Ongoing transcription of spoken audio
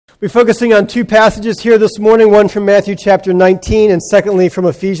We're focusing on two passages here this morning, one from Matthew chapter 19 and secondly from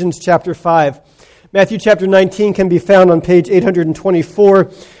Ephesians chapter 5. Matthew chapter 19 can be found on page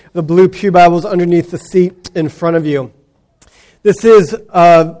 824, the blue pew Bibles underneath the seat in front of you. This is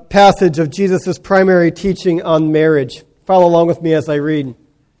a passage of Jesus' primary teaching on marriage. Follow along with me as I read.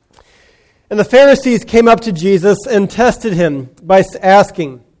 And the Pharisees came up to Jesus and tested him by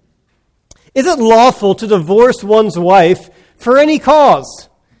asking, "Is it lawful to divorce one's wife for any cause?"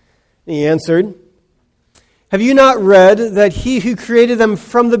 He answered, "Have you not read that he who created them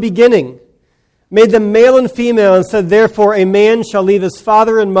from the beginning made them male and female and said, therefore a man shall leave his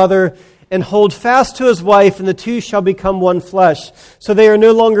father and mother and hold fast to his wife, and the two shall become one flesh. So they are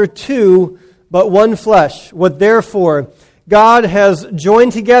no longer two, but one flesh. What therefore God has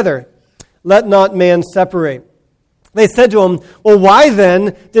joined together, let not man separate." They said to him, "Well, why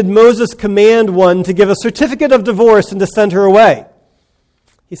then did Moses command one to give a certificate of divorce and to send her away?"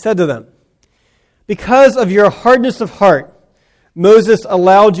 He said to them, "Because of your hardness of heart, Moses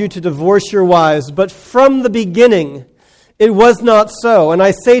allowed you to divorce your wives, but from the beginning it was not so. And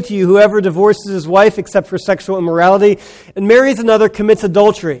I say to you, whoever divorces his wife except for sexual immorality and marries another commits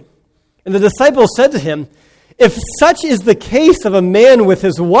adultery." And the disciples said to him, "If such is the case of a man with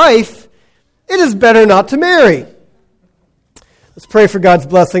his wife, it is better not to marry." Let's pray for God's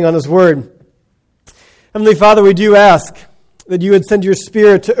blessing on his word. Heavenly Father, we do ask that you would send your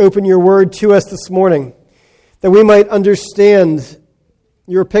Spirit to open your word to us this morning, that we might understand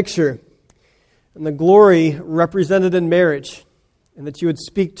your picture and the glory represented in marriage, and that you would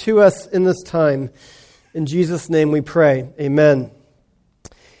speak to us in this time. In Jesus' name we pray. Amen.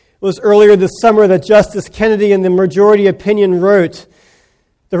 It was earlier this summer that Justice Kennedy, in the majority opinion, wrote,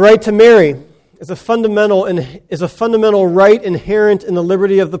 "The right to marry is a fundamental right inherent in the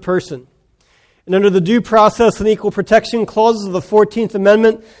liberty of the person. And under the Due Process and Equal Protection clauses of the 14th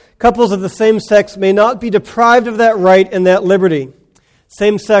Amendment, couples of the same sex may not be deprived of that right and that liberty.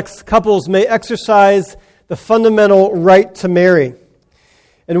 Same-sex couples may exercise the fundamental right to marry."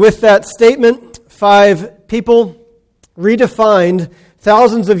 And with that statement, 5 people redefined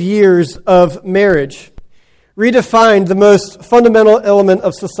thousands of years of marriage, redefined the most fundamental element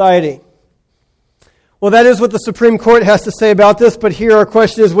of society. Well, that is what the Supreme Court has to say about this, but here our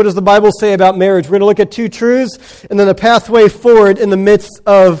question is, what does the Bible say about marriage? We're going to look at two truths and then a pathway forward in the midst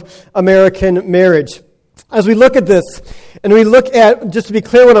of American marriage. As we look at this, and we look at, just to be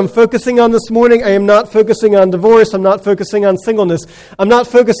clear what I'm focusing on this morning, I am not focusing on divorce, I'm not focusing on singleness, I'm not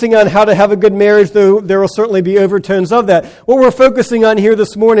focusing on how to have a good marriage, though there will certainly be overtones of that. What we're focusing on here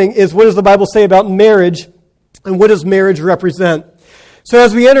this morning is, what does the Bible say about marriage, and what does marriage represent? So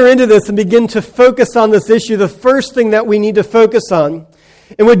as we enter into this and begin to focus on this issue, the first thing that we need to focus on,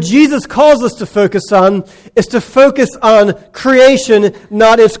 and what Jesus calls us to focus on, is to focus on creation,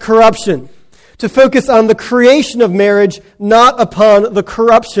 not its corruption. To focus on the creation of marriage, not upon the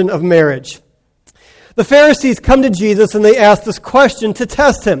corruption of marriage. The Pharisees come to Jesus and they ask this question to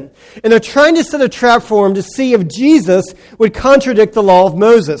test him. And they're trying to set a trap for him to see if Jesus would contradict the law of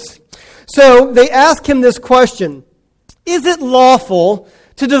Moses. So they ask him this question: Is it lawful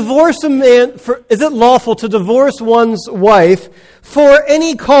to divorce one's wife for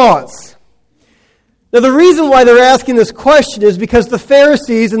any cause? Now, the reason why they're asking this question is because the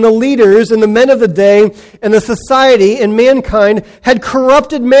Pharisees and the leaders and the men of the day and the society and mankind had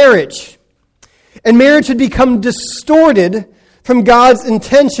corrupted marriage. And marriage had become distorted from God's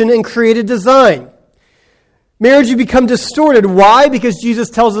intention and created design. Marriage had become distorted. Why? Because Jesus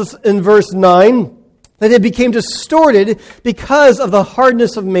tells us in verse 9 that it became distorted because of the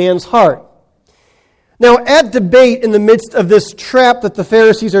hardness of man's heart. Now, at debate in the midst of this trap that the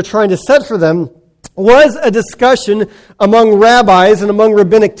Pharisees are trying to set for them was a discussion among rabbis and among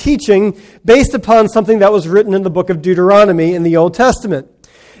rabbinic teaching based upon something that was written in the book of Deuteronomy in the Old Testament.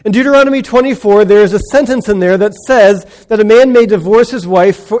 In Deuteronomy 24, there is a sentence in there that says that a man may divorce his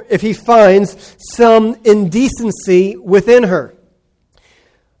wife if he finds some indecency within her.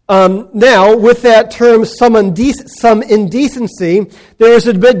 Now, with that term, some indecency, there was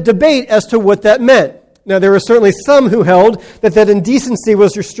a debate as to what that meant. Now, there were certainly some who held that indecency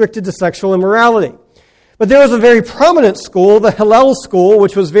was restricted to sexual immorality. But there was a very prominent school, the Hillel school,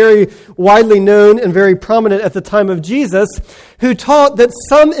 which was very widely known and very prominent at the time of Jesus, who taught that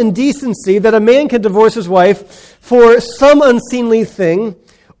some indecency, that a man could divorce his wife for some unseemly thing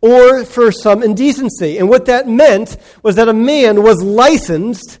or for some indecency. And what that meant was that a man was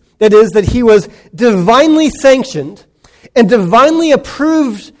licensed, that is, that he was divinely sanctioned and divinely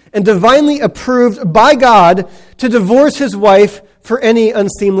approved by God to divorce his wife for any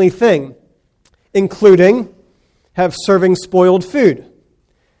unseemly thing, including serving spoiled food,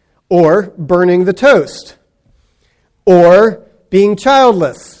 or burning the toast, or being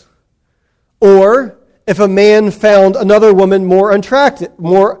childless, or if a man found another woman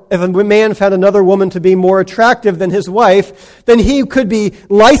if a man found another woman to be more attractive than his wife, then he could be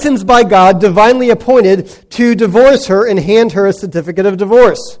licensed by God, divinely appointed, to divorce her and hand her a certificate of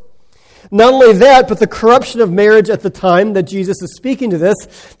divorce. Not only that, but the corruption of marriage at the time that Jesus is speaking to this,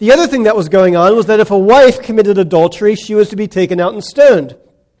 the other thing that was going on was that if a wife committed adultery, she was to be taken out and stoned.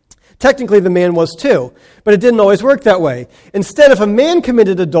 Technically, the man was too, but it didn't always work that way. Instead, if a man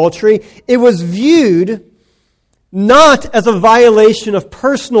committed adultery, it was viewed not as a violation of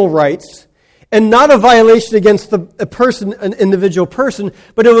personal rights and not a violation against an individual person,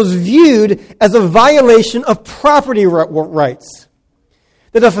 but it was viewed as a violation of property rights.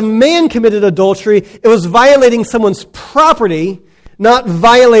 That if a man committed adultery, it was violating someone's property, not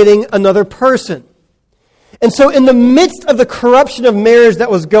violating another person. And so in the midst of the corruption of marriage that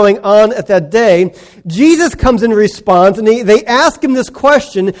was going on at that day, Jesus comes in response, and they ask him this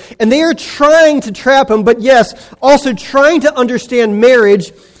question, and they are trying to trap him, but yes, also trying to understand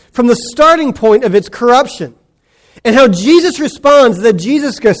marriage from the starting point of its corruption. And how Jesus responds is that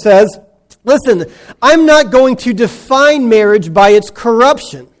Jesus says, listen, I'm not going to define marriage by its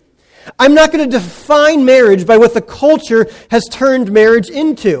corruption. I'm not going to define marriage by what the culture has turned marriage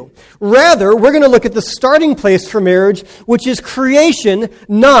into. Rather, we're going to look at the starting place for marriage, which is creation,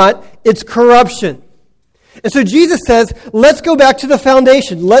 not its corruption. And so Jesus says, let's go back to the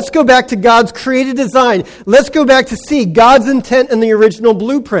foundation. Let's go back to God's created design. Let's go back to see God's intent in the original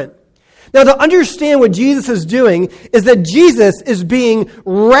blueprint. Now, to understand what Jesus is doing is that Jesus is being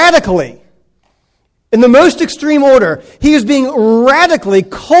radically, in the most extreme order, he is being radically,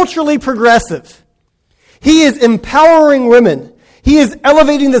 culturally progressive. He is empowering women. He is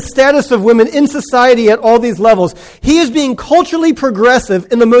elevating the status of women in society at all these levels. He is being culturally progressive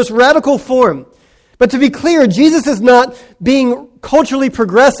in the most radical form. But to be clear, Jesus is not being culturally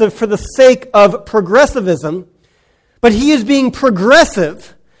progressive for the sake of progressivism, but he is being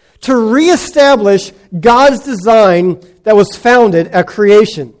progressive to reestablish God's design that was founded at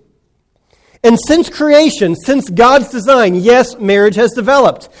creation. And since creation, since God's design, yes, marriage has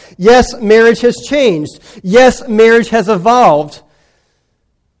developed. Yes, marriage has changed. Yes, marriage has evolved.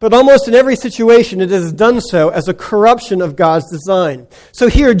 But almost in every situation, it has done so as a corruption of God's design. So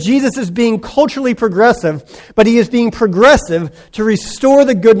here, Jesus is being culturally progressive, but he is being progressive to restore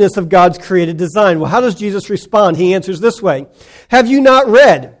the goodness of God's created design. Well, how does Jesus respond? He answers this way. Have you not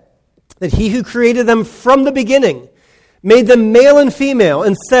read that he who created them from the beginning made them male and female,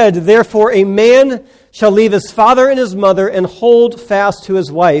 and said, therefore a man shall leave his father and his mother and hold fast to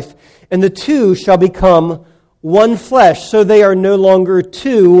his wife, and the two shall become one flesh. So they are no longer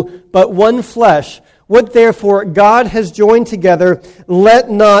two, but one flesh. What therefore God has joined together, let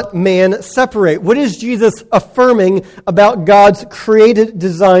not man separate. What is Jesus affirming about God's created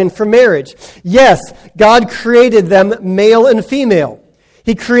design for marriage? Yes, God created them male and female.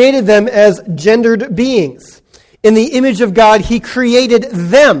 He created them as gendered beings. In the image of God, he created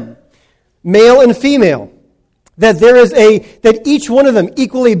them, male and female. That each one of them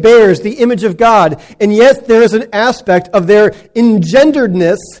equally bears the image of God, and yet there is an aspect of their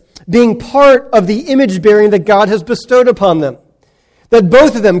engenderedness being part of the image bearing that God has bestowed upon them. That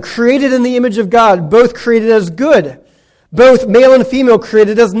both of them created in the image of God, both created as good, both male and female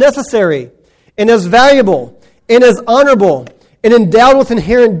created as necessary, and as valuable, and as honorable, and endowed with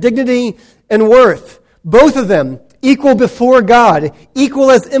inherent dignity and worth. Both of them equal before God, equal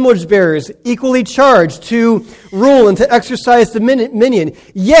as image bearers, equally charged to rule and to exercise dominion.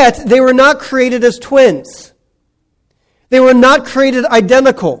 Yet they were not created as twins. They were not created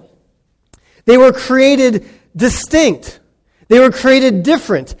identical. They were created distinct. They were created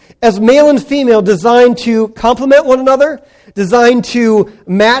different, as male and female, designed to complement one another, designed to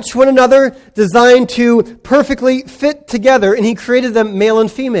match one another, designed to perfectly fit together, and he created them male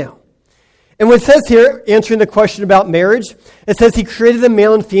and female. And what it says here, answering the question about marriage, it says he created them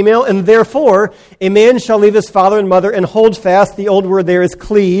male and female, and therefore a man shall leave his father and mother and hold fast, the old word there is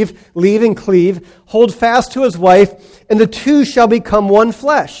cleave, leave and cleave, hold fast to his wife, and the two shall become one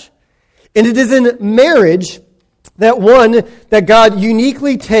flesh. And it is in marriage that God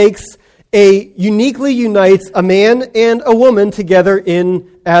uniquely unites a man and a woman together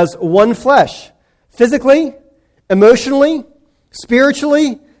as one flesh. Physically, emotionally,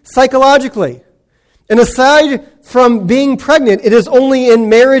 spiritually, psychologically. And aside from being pregnant, it is only in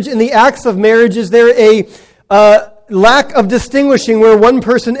marriage, in the acts of marriage, is there a lack of distinguishing where one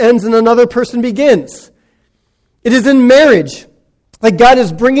person ends and another person begins. It is in marriage that God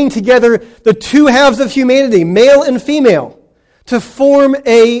is bringing together the two halves of humanity, male and female, to form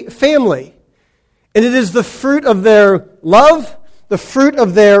a family. And it is the fruit of their love, the fruit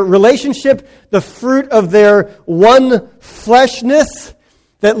of their relationship, the fruit of their one fleshness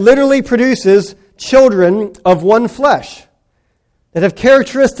that literally produces children of one flesh that have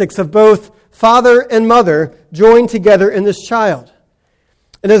characteristics of both father and mother joined together in this child.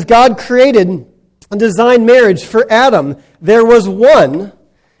 And as God created and designed marriage for Adam, there was one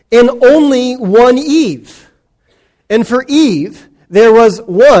and only one Eve. And for Eve, there was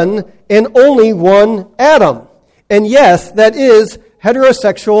one and only one Adam. And yes, that is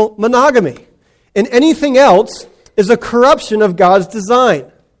heterosexual monogamy. And anything else is a corruption of God's design.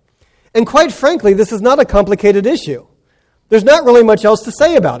 And quite frankly, this is not a complicated issue. There's not really much else to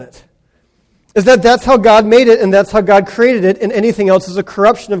say about it. Is that that's how God made it and that's how God created it, and anything else is a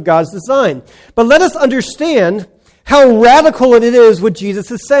corruption of God's design. But let us understand how radical it is what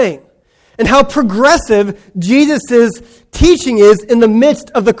Jesus is saying and how progressive Jesus' teaching is in the midst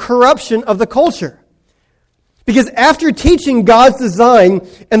of the corruption of the culture. Because after teaching God's design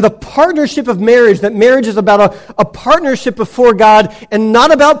and the partnership of marriage, that marriage is about a partnership before God and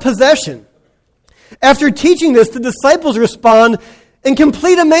not about possession, after teaching this, the disciples respond in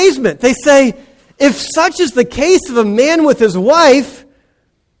complete amazement. They say, if such is the case of a man with his wife,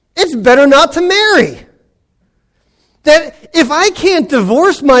 it's better not to marry. That if I can't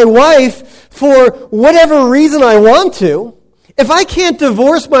divorce my wife for whatever reason I want to, if I can't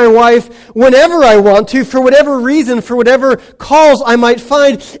divorce my wife whenever I want to, for whatever reason, for whatever cause I might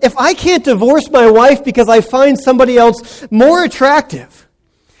find, if I can't divorce my wife because I find somebody else more attractive,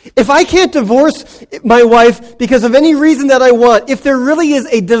 if I can't divorce my wife because of any reason that I want, if there really is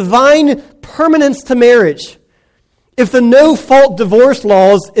a divine permanence to marriage, if the no-fault divorce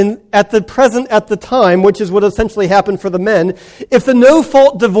laws at the time, which is what essentially happened for the men, if the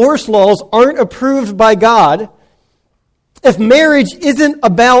no-fault divorce laws aren't approved by God, if marriage isn't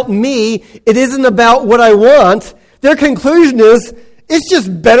about me, it isn't about what I want, their conclusion is, it's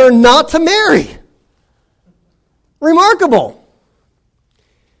just better not to marry. Remarkable.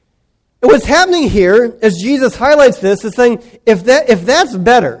 And what's happening here, as Jesus highlights this, is saying, if that's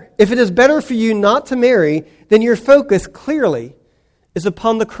better, if it is better for you not to marry, then your focus clearly is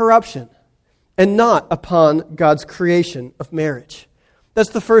upon the corruption and not upon God's creation of marriage. That's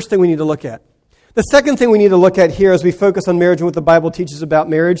the first thing we need to look at. The second thing we need to look at here as we focus on marriage and what the Bible teaches about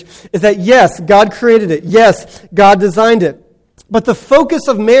marriage is that yes, God created it. Yes, God designed it. But the focus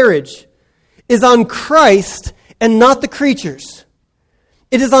of marriage is on Christ and not the creatures.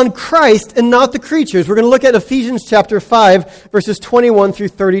 It is on Christ and not the creatures. We're going to look at Ephesians chapter 5, verses 21 through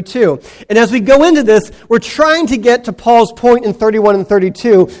 32. And as we go into this, we're trying to get to Paul's point in 31 and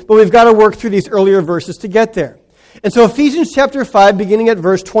 32, but we've got to work through these earlier verses to get there. And so Ephesians chapter 5, beginning at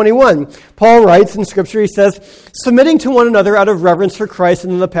verse 21, Paul writes in Scripture, he says, submitting to one another out of reverence for Christ,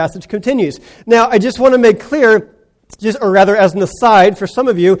 and then the passage continues. Now, I just want to make clear, or rather as an aside for some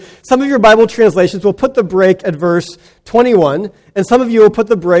of your Bible translations will put the break at verse 21, and some of you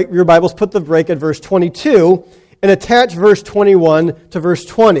will your Bibles put the break at verse 22, and attach verse 21 to verse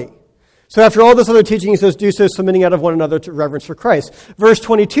 20. So after all this other teaching, he says, do so submitting out of one another to reverence for Christ. Verse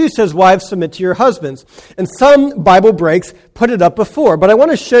 22 says, wives, submit to your husbands. And some Bible breaks put it up before. But I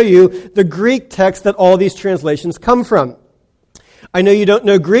want to show you the Greek text that all these translations come from. I know you don't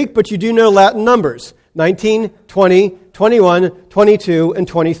know Greek, but you do know Latin numbers. 19, 20, 21, 22, and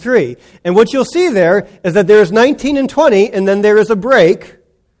 23. And what you'll see there is that there's 19 and 20, and then there is a break,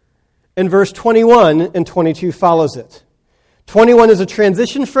 and verse 21 and 22 follows it. 21 is a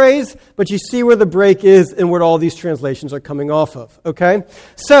transition phrase, but you see where the break is and where all these translations are coming off of, okay?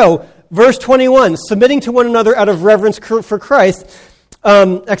 So, verse 21, submitting to one another out of reverence for Christ.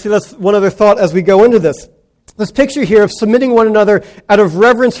 Actually, that's one other thought as we go into this. This picture here of submitting one another out of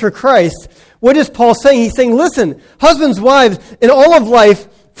reverence for Christ, what is Paul saying? He's saying, listen, husbands, wives, in all of life,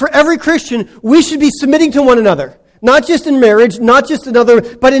 for every Christian, we should be submitting to one another. Not just in marriage, not just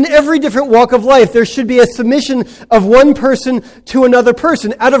but in every different walk of life, there should be a submission of one person to another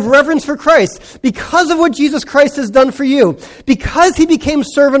person out of reverence for Christ. Because of what Jesus Christ has done for you, because he became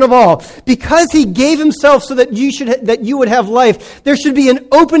servant of all, because he gave himself so that you would have life, there should be an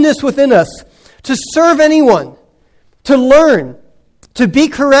openness within us to serve anyone, to learn, to be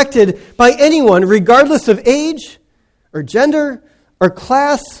corrected by anyone, regardless of age or gender or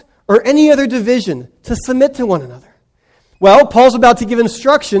class or any other division, to submit to one another. Well, Paul's about to give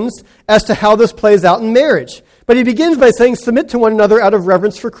instructions as to how this plays out in marriage. But he begins by saying, submit to one another out of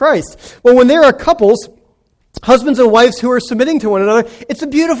reverence for Christ. Well, when there are couples, husbands and wives who are submitting to one another, it's a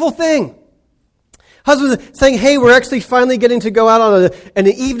beautiful thing. Husbands saying, hey, we're actually finally getting to go out on an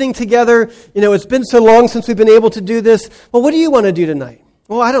evening together. It's been so long since we've been able to do this. Well, what do you want to do tonight?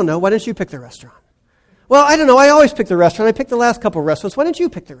 Well, I don't know. Why don't you pick the restaurant? Well, I don't know. I always pick the restaurant. I picked the last couple of restaurants. Why don't you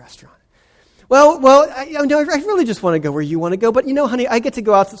pick the restaurant? Well, I really just want to go where you want to go. But honey, I get to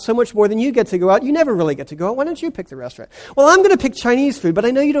go out so much more than you get to go out. You never really get to go out. Why don't you pick the restaurant? Well, I'm going to pick Chinese food, but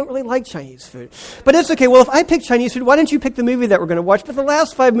I know you don't really like Chinese food. But it's okay. Well, if I pick Chinese food, why don't you pick the movie that we're going to watch? But the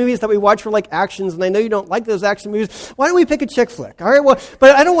last 5 movies that we watched were like actions, and I know you don't like those action movies. Why don't we pick a chick flick? All right, well,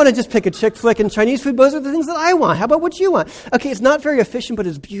 but I don't want to just pick a chick flick and Chinese food. Those are the things that I want. How about what you want? Okay, it's not very efficient, but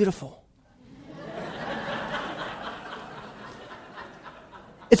it's beautiful.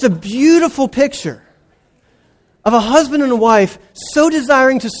 It's a beautiful picture of a husband and a wife so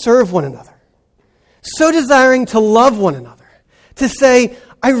desiring to serve one another, so desiring to love one another, to say,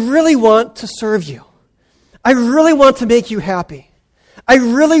 I really want to serve you. I really want to make you happy. I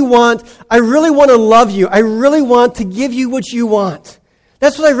really want to love you. I really want to give you what you want.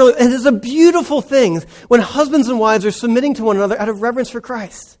 That's what and it's a beautiful thing when husbands and wives are submitting to one another out of reverence for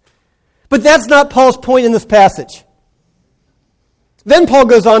Christ. But that's not Paul's point in this passage. Then Paul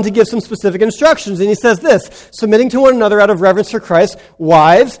goes on to give some specific instructions, and he says this, submitting to one another out of reverence for Christ,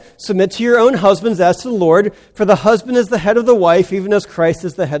 wives, submit to your own husbands as to the Lord, for the husband is the head of the wife, even as Christ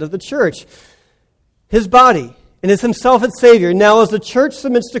is the head of the church, his body, and is himself its Savior. Now as the church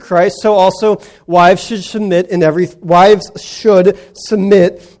submits to Christ, so also wives should submit in everything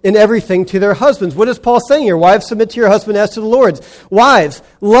to their husbands. What is Paul saying here? Wives, submit to your husband as to the Lord's. Wives,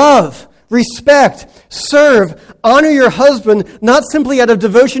 love, respect, serve, honor your husband, not simply out of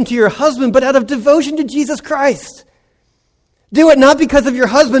devotion to your husband, but out of devotion to Jesus Christ. Do it not because of your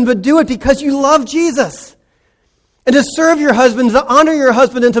husband, but do it because you love Jesus. And to serve your husband, to honor your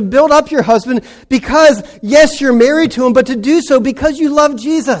husband, and to build up your husband because, yes, you're married to him, but to do so because you love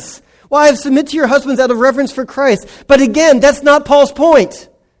Jesus. Wives, submit to your husbands out of reverence for Christ. But again, that's not Paul's point.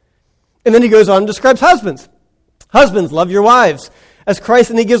 And then he goes on and describes husbands. Husbands, love your wives as Christ,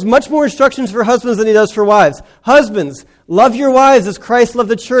 and he gives much more instructions for husbands than he does for wives. Husbands, love your wives as Christ loved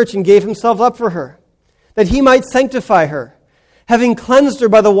the church and gave himself up for her, that he might sanctify her, having cleansed her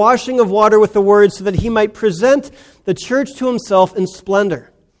by the washing of water with the word, so that he might present the church to himself in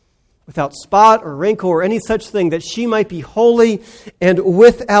splendor, without spot or wrinkle or any such thing, that she might be holy and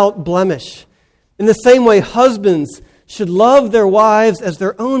without blemish. In the same way, husbands should love their wives as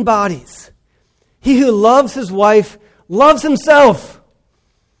their own bodies. He who loves his wife loves himself.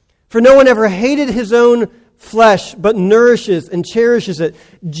 For no one ever hated his own flesh, but nourishes and cherishes it,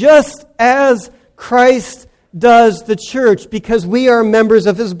 just as Christ does the church, because we are members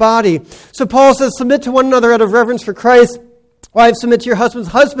of his body. So Paul says, submit to one another out of reverence for Christ. Wives, submit to your husbands.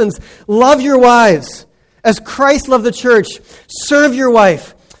 Husbands, love your wives as Christ loved the church. Serve your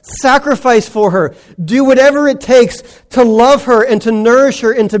wife. Sacrifice for her. Do whatever it takes to love her and to nourish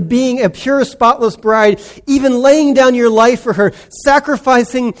her into being a pure, spotless bride, even laying down your life for her,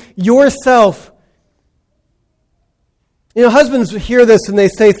 sacrificing yourself. Husbands hear this and they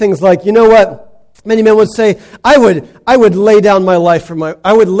say things like, you know what? Many men would say, I would lay down my life for my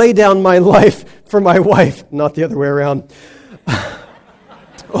wife, not the other way around.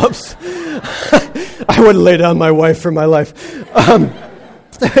 Whoops. I wouldn't lay down my wife for my life.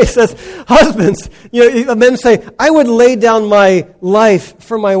 He says, husbands, men say, I would lay down my life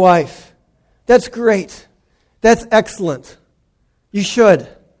for my wife. That's great. That's excellent. You should.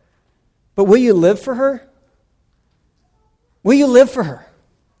 But will you live for her? Will you live for her?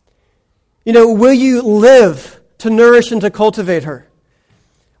 Will you live to nourish and to cultivate her?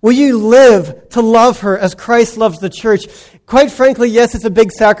 Will you live to love her as Christ loves the church? Quite frankly, yes, it's a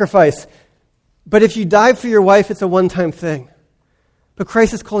big sacrifice. But if you die for your wife, it's a one-time thing. But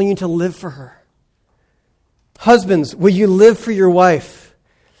Christ is calling you to live for her. Husbands, will you live for your wife?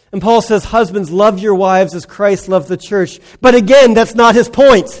 And Paul says, husbands, love your wives as Christ loved the church. But again, that's not his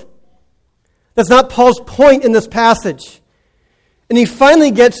point. That's not Paul's point in this passage. And he finally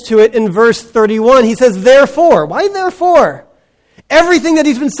gets to it in verse 31. He says, therefore. Why therefore? Everything that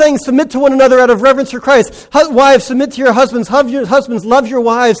he's been saying, submit to one another out of reverence for Christ. Wives, submit to your husbands. Husbands, love your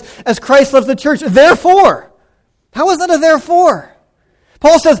wives as Christ loves the church. Therefore. How is that a therefore?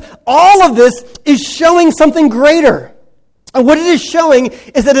 Paul says, all of this is showing something greater. And what it is showing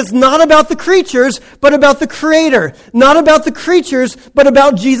is that it's not about the creatures, but about the Creator. Not about the creatures, but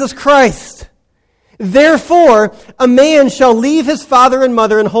about Jesus Christ. Therefore, a man shall leave his father and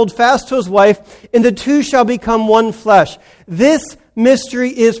mother and hold fast to his wife, and the two shall become one flesh. This mystery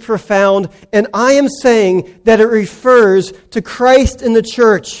is profound, and I am saying that it refers to Christ and the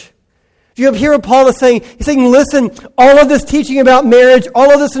church. Do you hear what Paul is saying? He's saying, listen, all of this teaching about marriage,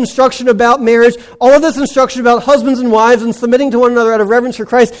 all of this instruction about marriage, all of this instruction about husbands and wives and submitting to one another out of reverence for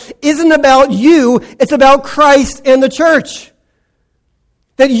Christ isn't about you, it's about Christ and the church.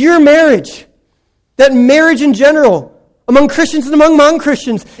 That your marriage, that marriage in general, among Christians and among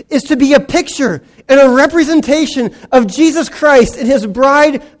non-Christians, is to be a picture and a representation of Jesus Christ and his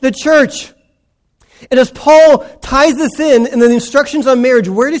bride, the church. And as Paul ties this in the instructions on marriage,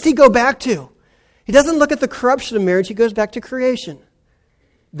 where does he go back to? He doesn't look at the corruption of marriage, he goes back to creation.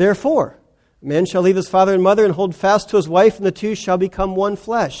 Therefore, a man shall leave his father and mother and hold fast to his wife, and the two shall become one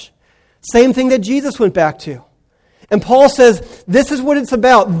flesh. Same thing that Jesus went back to. And Paul says, this is what it's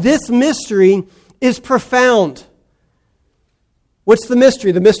about. This mystery is profound. What's the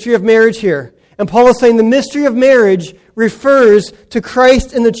mystery? The mystery of marriage here. And Paul is saying the mystery of marriage refers to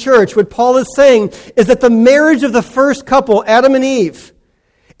Christ and the church. What Paul is saying is that the marriage of the first couple, Adam and Eve,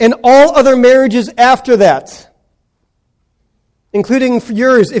 and all other marriages after that, including for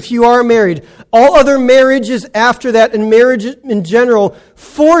yours if you are married, all other marriages after that and marriage in general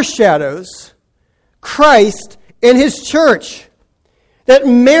foreshadows Christ and his church. That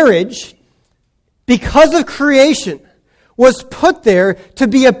marriage, because of creation, was put there to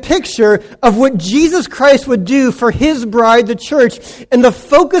be a picture of what Jesus Christ would do for his bride, the church. And the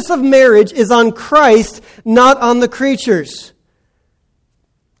focus of marriage is on Christ, not on the creatures.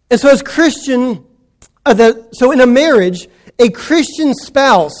 And so so in a marriage, a Christian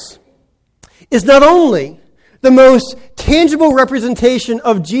spouse is not only the most tangible representation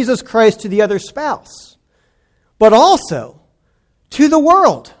of Jesus Christ to the other spouse, but also to the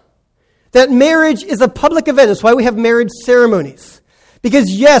world. That marriage is a public event. That's why we have marriage ceremonies.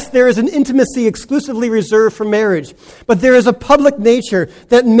 Because yes, there is an intimacy exclusively reserved for marriage, but there is a public nature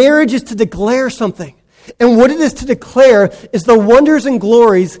that marriage is to declare something. And what it is to declare is the wonders and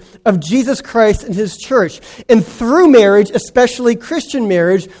glories of Jesus Christ and his church. And through marriage, especially Christian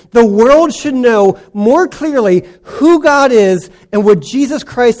marriage, the world should know more clearly who God is and what Jesus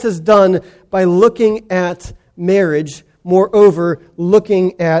Christ has done by looking at marriage. Moreover,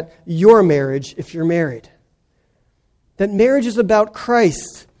 looking at your marriage if you're married. That marriage is about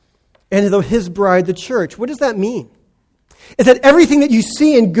Christ and his bride, the church. What does that mean? Is that everything that you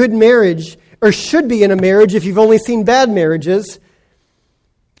see in good marriage, or should be in a marriage if you've only seen bad marriages,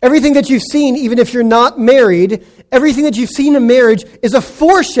 everything that you've seen, even if you're not married, everything that you've seen in marriage is a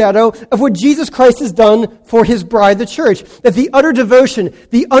foreshadow of what Jesus Christ has done for his bride, the church. That the utter devotion,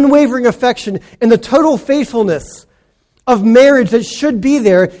 the unwavering affection, and the total faithfulness of marriage that should be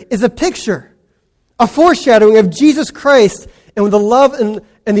there is a picture, a foreshadowing of Jesus Christ and the love and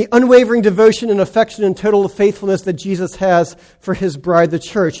the unwavering devotion and affection and total faithfulness that Jesus has for his bride, the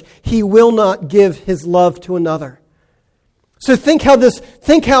church. He will not give his love to another. So think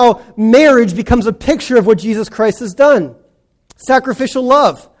how marriage becomes a picture of what Jesus Christ has done. Sacrificial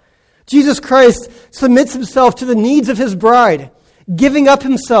love. Jesus Christ submits himself to the needs of his bride, giving up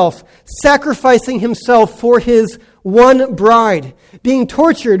himself, sacrificing himself for his one bride, being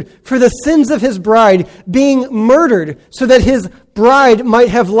tortured for the sins of his bride, being murdered so that his bride might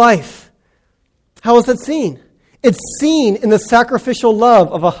have life. How is that seen? It's seen in the sacrificial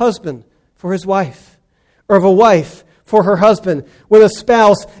love of a husband for his wife, or of a wife for her husband, when a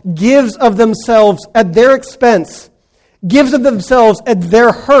spouse gives of themselves at their expense, gives of themselves at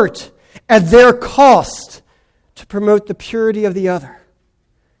their hurt, at their cost, to promote the purity of the other.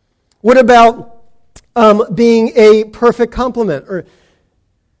 What about being a perfect complement? Or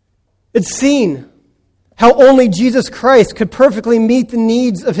it's seen how only Jesus Christ could perfectly meet the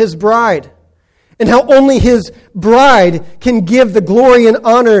needs of his bride, and how only his bride can give the glory and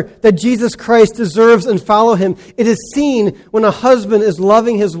honor that Jesus Christ deserves and follow him. It is seen when a husband is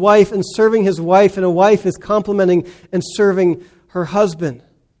loving his wife and serving his wife, and a wife is complimenting and serving her husband.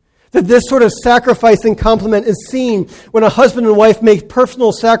 That this sort of sacrificing complement is seen when a husband and wife make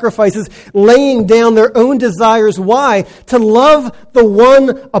personal sacrifices, laying down their own desires. Why? To love the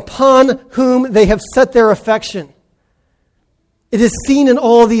one upon whom they have set their affection. It is seen in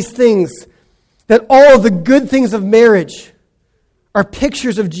all these things that all of the good things of marriage are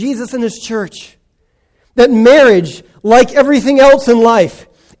pictures of Jesus and his church. That marriage, like everything else in life,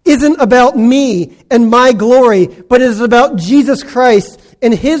 isn't about me and my glory, but it is about Jesus Christ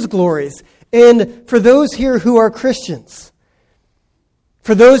and his glories. And for those here who are Christians,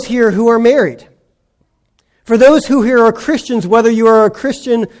 for those here who are married, for those who here are Christians, whether you are a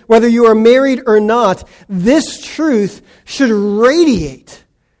Christian, whether you are married or not, this truth should radiate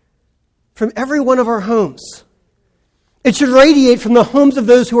from every one of our homes. It should radiate from the homes of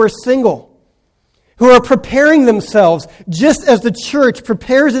those who are single, who are preparing themselves just as the church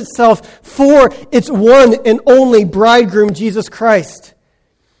prepares itself for its one and only bridegroom, Jesus Christ.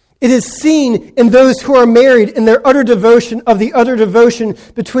 It is seen in those who are married in their utter devotion of the utter devotion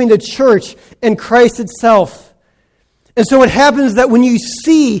between the church and Christ itself. And so what happens is that when you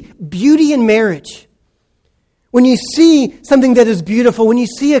see beauty in marriage, when you see something that is beautiful, when you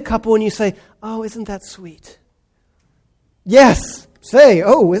see a couple and you say, oh, isn't that sweet? Yes, say,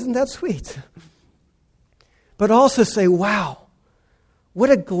 oh, isn't that sweet? But also say, wow,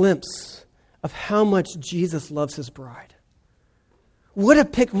 what a glimpse of how much Jesus loves his bride. What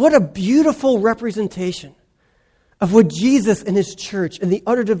a beautiful representation of what Jesus and his church and the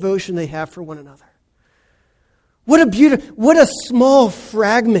utter devotion they have for one another. What a small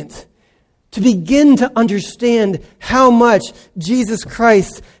fragment to begin to understand how much Jesus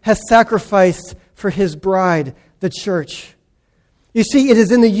Christ has sacrificed for his bride, the church. You see, it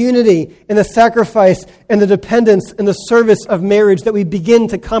is in the unity and the sacrifice and the dependence and the service of marriage that we begin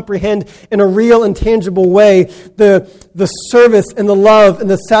to comprehend in a real and tangible way the service and the love and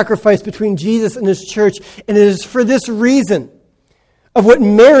the sacrifice between Jesus and his church. And it is for this reason of what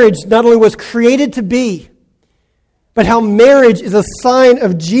marriage not only was created to be, but how marriage is a sign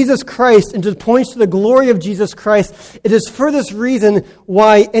of Jesus Christ and just points to the glory of Jesus Christ. It is for this reason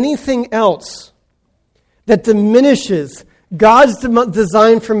why anything else that diminishes God's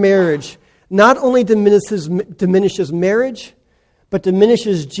design for marriage not only diminishes marriage, but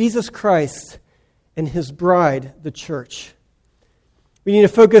diminishes Jesus Christ and his bride, the church. We need to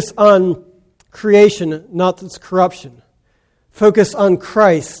focus on creation, not its corruption. Focus on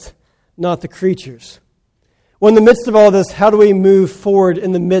Christ, not the creatures. Well, in the midst of all this, how do we move forward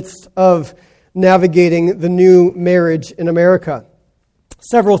in the midst of navigating the new marriage in America?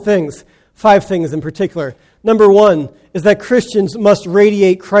 Several things, 5 things in particular. Number 1 is that Christians must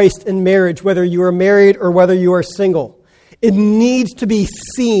radiate Christ in marriage, whether you are married or whether you are single. It needs to be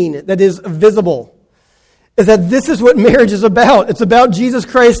seen, that is visible. Is that this is what marriage is about. It's about Jesus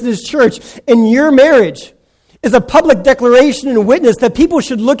Christ and his church. And your marriage is a public declaration and witness that people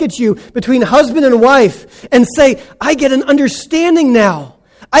should look at you between husband and wife and say, I get an understanding now.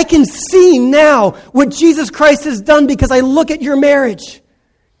 I can see now what Jesus Christ has done because I look at your marriage.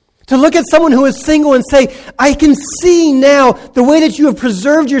 To look at someone who is single and say, I can see now the way that you have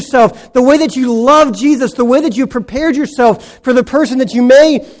preserved yourself, the way that you love Jesus, the way that you have prepared yourself for the person that you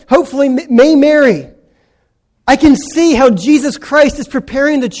hopefully may marry. I can see how Jesus Christ is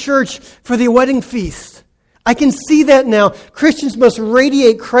preparing the church for the wedding feast. I can see that now. Christians must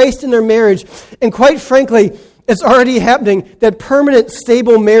radiate Christ in their marriage. And quite frankly, it's already happening that permanent,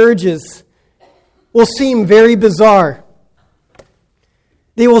 stable marriages will seem very bizarre.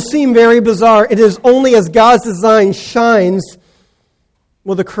 They will seem very bizarre. It is only as God's design shines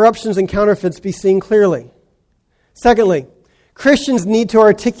will the corruptions and counterfeits be seen clearly. Secondly, Christians need to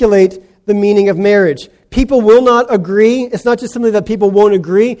articulate the meaning of marriage. People will not agree. It's not just something that people won't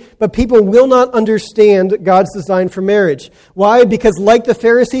agree, but people will not understand God's design for marriage. Why? Because like the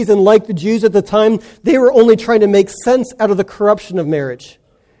Pharisees and like the Jews at the time, they were only trying to make sense out of the corruption of marriage.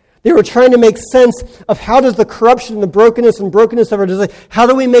 They were trying to make sense of how does the corruption and the brokenness of our design, how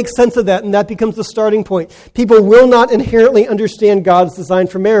do we make sense of that? And that becomes the starting point. People will not inherently understand God's design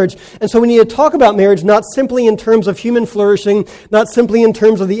for marriage. And so we need to talk about marriage not simply in terms of human flourishing, not simply in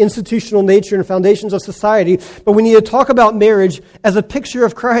terms of the institutional nature and foundations of society, but we need to talk about marriage as a picture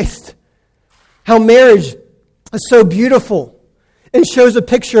of Christ. How marriage is so beautiful and shows a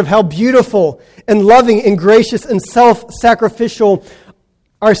picture of how beautiful and loving and gracious and self-sacrificial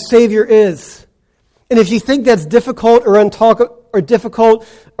our Savior is. And if you think that's difficult or uncomfortable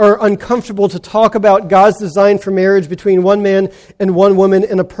to talk about God's design for marriage between one man and one woman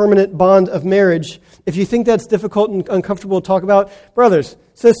in a permanent bond of marriage, if you think that's difficult and uncomfortable to talk about, brothers,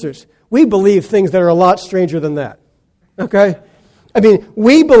 sisters, we believe things that are a lot stranger than that. Okay? I mean,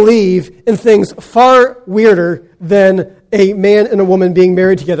 we believe in things far weirder than a man and a woman being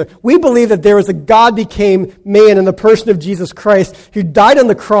married together. We believe that there was a God became man in the person of Jesus Christ who died on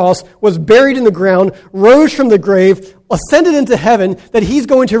the cross, was buried in the ground, rose from the grave, ascended into heaven, that he's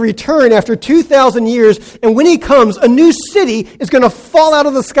going to return after 2,000 years, and when he comes, a new city is going to fall out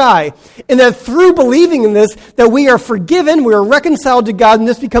of the sky. And that through believing in this, that we are forgiven, we are reconciled to God, and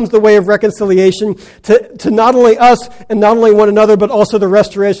this becomes the way of reconciliation to not only us and not only one another, but also the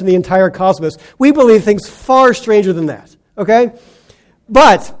restoration of the entire cosmos. We believe things far stranger than that. Okay?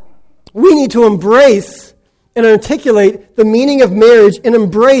 But we need to embrace and articulate the meaning of marriage and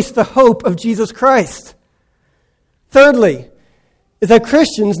embrace the hope of Jesus Christ. Thirdly, is that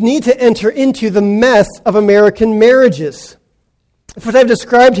Christians need to enter into the mess of American marriages. If what I've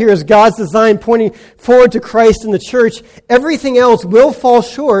described here is God's design pointing forward to Christ and the church, everything else will fall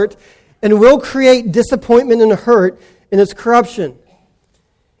short and will create disappointment and hurt in its corruption.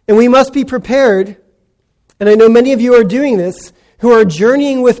 And we must be prepared, and I know many of you are doing this, who are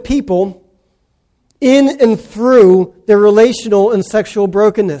journeying with people in and through their relational and sexual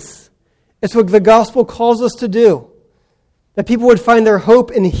brokenness. It's what the gospel calls us to do, that people would find their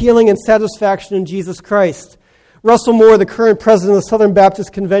hope and healing and satisfaction in Jesus Christ. Russell Moore, the current president of the Southern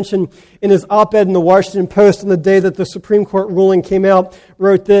Baptist Convention, in his op-ed in the Washington Post on the day that the Supreme Court ruling came out,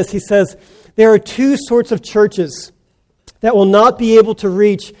 wrote this. He says, "There are two sorts of churches that will not be able to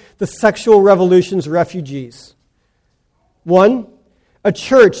reach the sexual revolution's refugees. One, a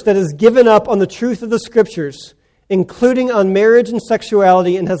church that has given up on the truth of the Scriptures, including on marriage and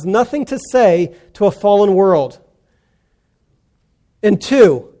sexuality, and has nothing to say to a fallen world. And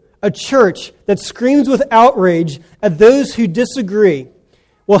two, a church that screams with outrage at those who disagree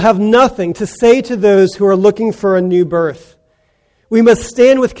will have nothing to say to those who are looking for a new birth. We must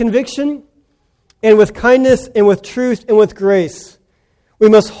stand with conviction and with kindness and with truth and with grace. We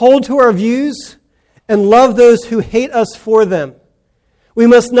must hold to our views and love those who hate us for them. We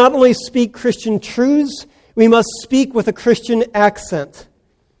must not only speak Christian truths, we must speak with a Christian accent.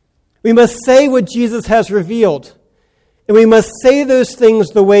 We must say what Jesus has revealed. And we must say those things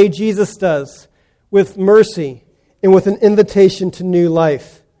the way Jesus does, with mercy and with an invitation to new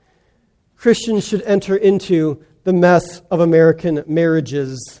life. Christians should enter into the mess of American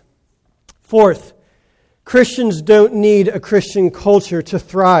marriages. Fourth, Christians don't need a Christian culture to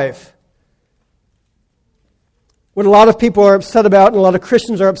thrive. What a lot of people are upset about, and a lot of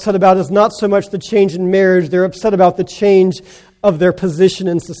Christians are upset about, is not so much the change in marriage. They're upset about the change of their position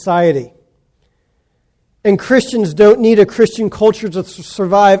in society. And Christians don't need a Christian culture to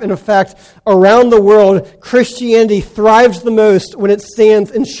survive. And in fact, around the world, Christianity thrives the most when it stands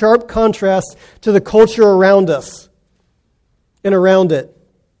in sharp contrast to the culture around us and around it.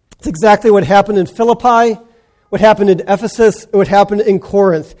 It's exactly what happened in Philippi, what happened in Ephesus, and what happened in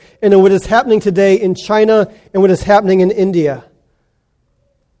Corinth, and what is happening today in China and what is happening in India.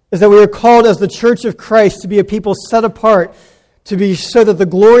 Is that we are called as the Church of Christ to be a people set apart, to be so that the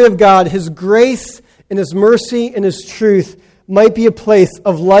glory of God, His grace and His mercy and His truth might be a place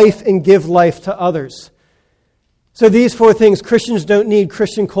of life and give life to others. So these four things, Christians don't need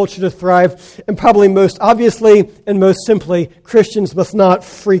Christian culture to thrive, and probably most obviously and most simply, Christians must not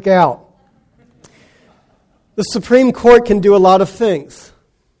freak out. The Supreme Court can do a lot of things,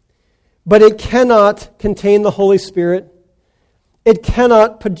 but it cannot contain the Holy Spirit. It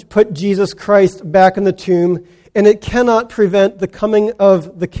cannot put Jesus Christ back in the tomb, and it cannot prevent the coming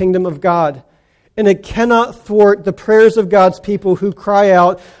of the kingdom of God. And it cannot thwart the prayers of God's people who cry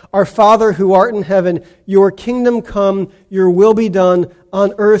out, "Our Father who art in heaven, your kingdom come, your will be done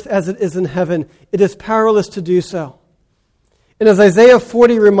on earth as it is in heaven." It is powerless to do so. And as Isaiah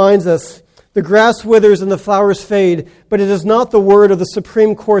 40 reminds us, the grass withers and the flowers fade, but it is not the word of the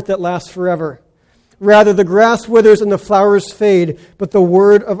Supreme Court that lasts forever. Rather, the grass withers and the flowers fade, but the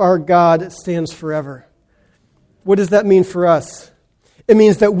word of our God stands forever. What does that mean for us? It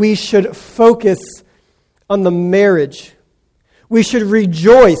means that we should focus on the marriage. We should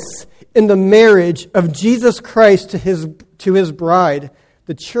rejoice in the marriage of Jesus Christ to his bride,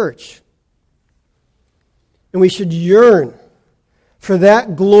 the church. And we should yearn for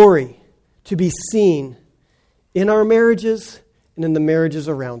that glory to be seen in our marriages and in the marriages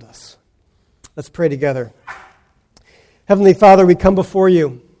around us. Let's pray together. Heavenly Father, we come before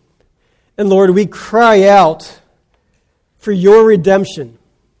you. And Lord, we cry out for your redemption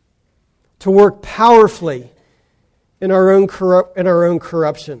to work powerfully in our own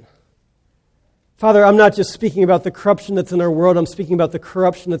corruption. Father, I'm not just speaking about the corruption that's in our world, I'm speaking about the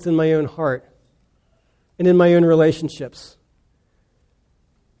corruption that's in my own heart and in my own relationships.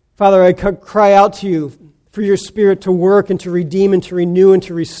 Father, I cry out to you for your Spirit to work and to redeem and to renew and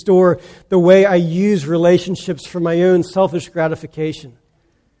to restore the way I use relationships for my own selfish gratification.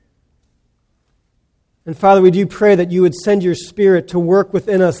 And Father, we do pray that you would send your Spirit to work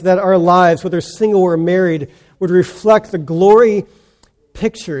within us, that our lives, whether single or married, would reflect the glory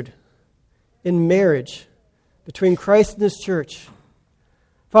pictured in marriage between Christ and His church.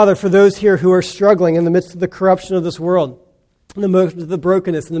 Father, for those here who are struggling in the midst of the corruption of this world, in the midst of the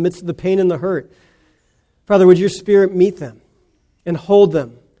brokenness, in the midst of the pain and the hurt, Father, would your Spirit meet them and hold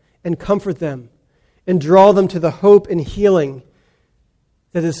them and comfort them and draw them to the hope and healing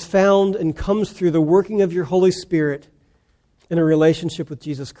that is found and comes through the working of your Holy Spirit in a relationship with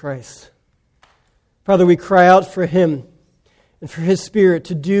Jesus Christ. Father, we cry out for Him and for His Spirit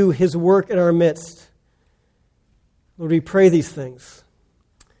to do His work in our midst. Lord, we pray these things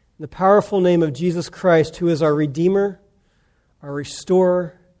in the powerful name of Jesus Christ, who is our Redeemer, our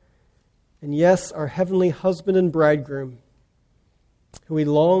Restorer, and yes, our heavenly husband and bridegroom, who we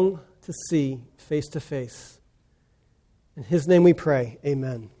long to see face to face. In his name we pray,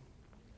 amen.